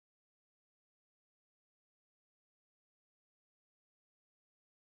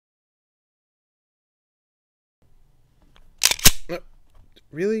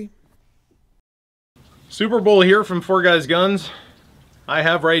Really? Super Bowl here from 4Guys Guns. I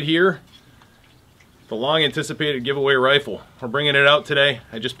have right here the long anticipated giveaway rifle. We're bringing it out today.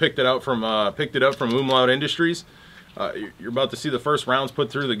 I just picked it up from Umlaut Industries. You're about to see the first rounds put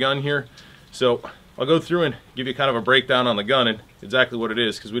through the gun here. So I'll go through and give you kind of a breakdown on the gun and exactly what it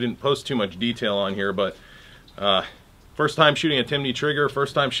is, because we didn't post too much detail on here, but first time shooting a Timney trigger,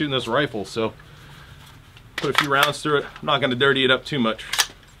 first time shooting this rifle, so put a few rounds through it. I'm not going to dirty it up too much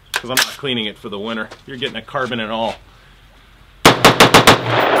because I'm not cleaning it for the winter. You're getting a carbon and all.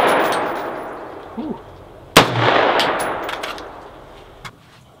 Whew.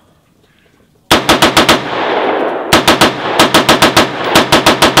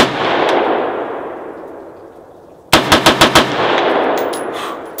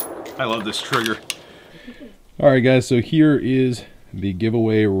 I love this trigger. Alright guys, so here is the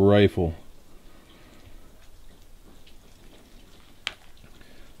giveaway rifle.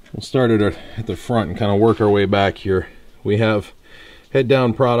 We'll start it at the front and kind of work our way back here. We have head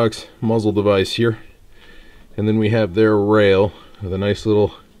down products, muzzle device here, and then we have their rail with a nice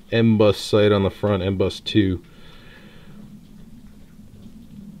little M-bus sight on the front, M-bus 2.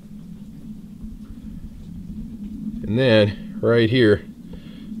 And then right here,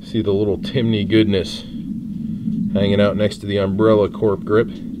 see the little Timney goodness hanging out next to the umbrella corp grip,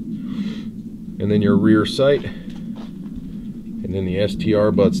 and then your rear sight, and then the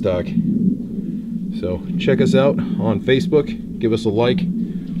STR buttstock. So check us out on Facebook, give us a like,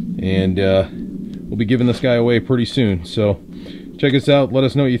 and we'll be giving this guy away pretty soon. So check us out, let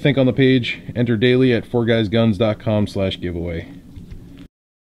us know what you think on the page, enter daily at 4guysguns.com/giveaway.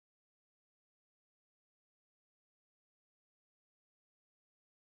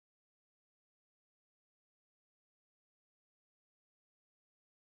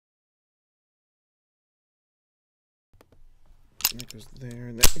 That goes there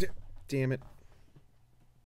and that. Damn it.